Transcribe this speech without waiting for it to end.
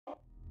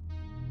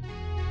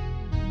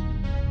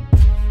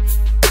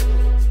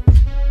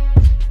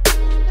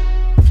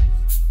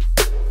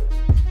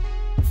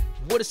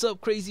What is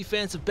up, crazy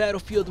fans of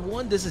Battlefield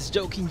 1? This is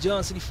Joking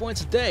Johnson for, and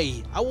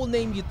today I will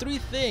name you 3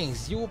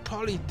 things you will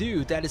probably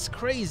do that is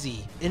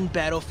crazy in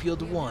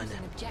Battlefield 1.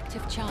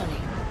 Objective Charlie.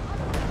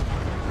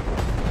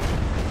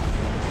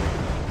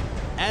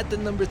 At the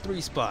number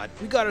 3 spot,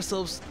 we got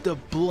ourselves the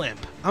blimp.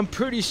 I'm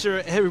pretty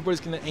sure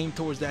everybody's gonna aim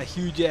towards that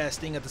huge ass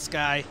thing at the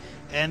sky,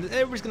 and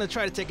everybody's gonna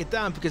try to take it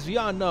down because we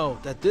all know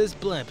that this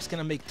blimp is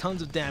gonna make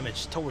tons of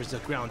damage towards the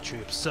ground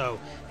troops. So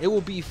it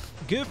will be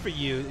good for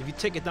you if you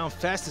take it down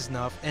fast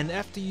enough, and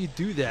after you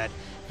do that,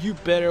 you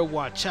better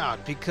watch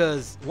out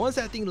because once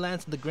that thing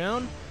lands on the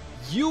ground,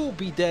 you'll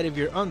be dead if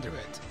you're under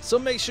it. So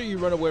make sure you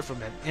run away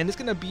from it, and it's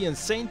gonna be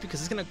insane because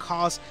it's gonna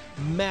cause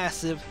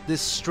massive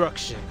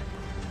destruction.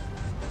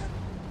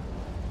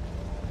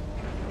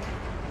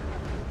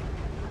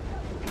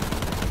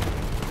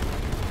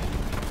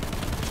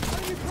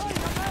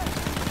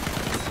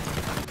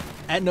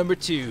 At number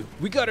 2,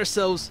 we got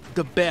ourselves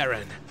the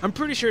Baron. I'm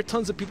pretty sure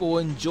tons of people will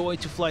enjoy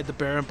to fly the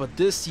Baron, but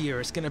this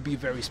year it's gonna be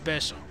very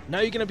special.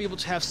 Now you're gonna be able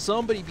to have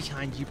somebody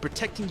behind you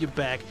protecting your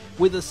back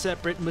with a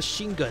separate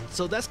machine gun.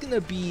 So that's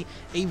gonna be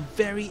a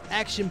very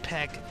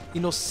action-packed,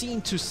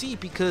 scene to see,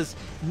 because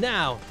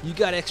now you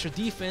got extra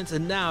defense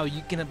and now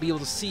you're gonna be able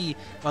to see,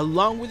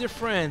 along with your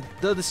friend,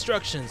 the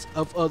destructions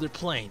of other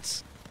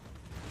planes.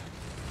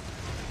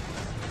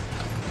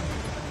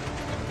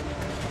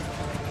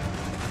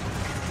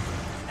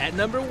 At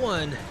number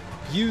 1,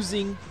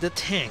 using the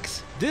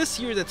tanks. This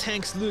year the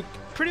tanks look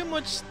pretty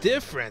much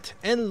different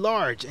and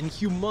large and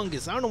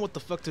humongous. I don't know what the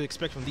fuck to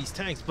expect from these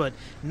tanks, but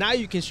now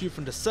you can shoot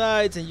from the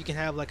sides and you can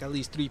have like at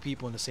least 3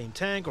 people in the same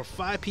tank or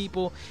 5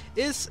 people.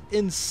 It's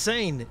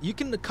insane. You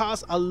can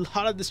cause a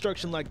lot of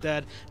destruction like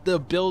that. The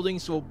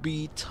buildings will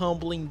be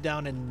tumbling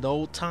down in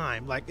no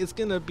time. Like, it's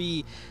gonna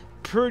be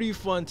pretty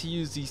fun to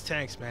use these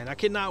tanks, man. I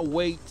cannot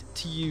wait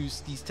to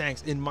use these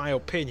tanks, in my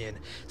opinion.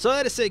 So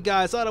that is it,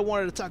 guys. All I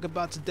wanted to talk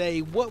about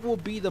today. What will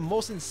be the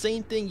most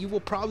insane thing you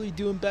will probably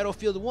do in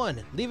Battlefield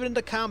 1? Leave it in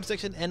the comment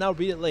section and I'll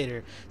read it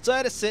later. So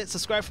that is it.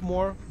 Subscribe for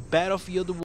more Battlefield 1.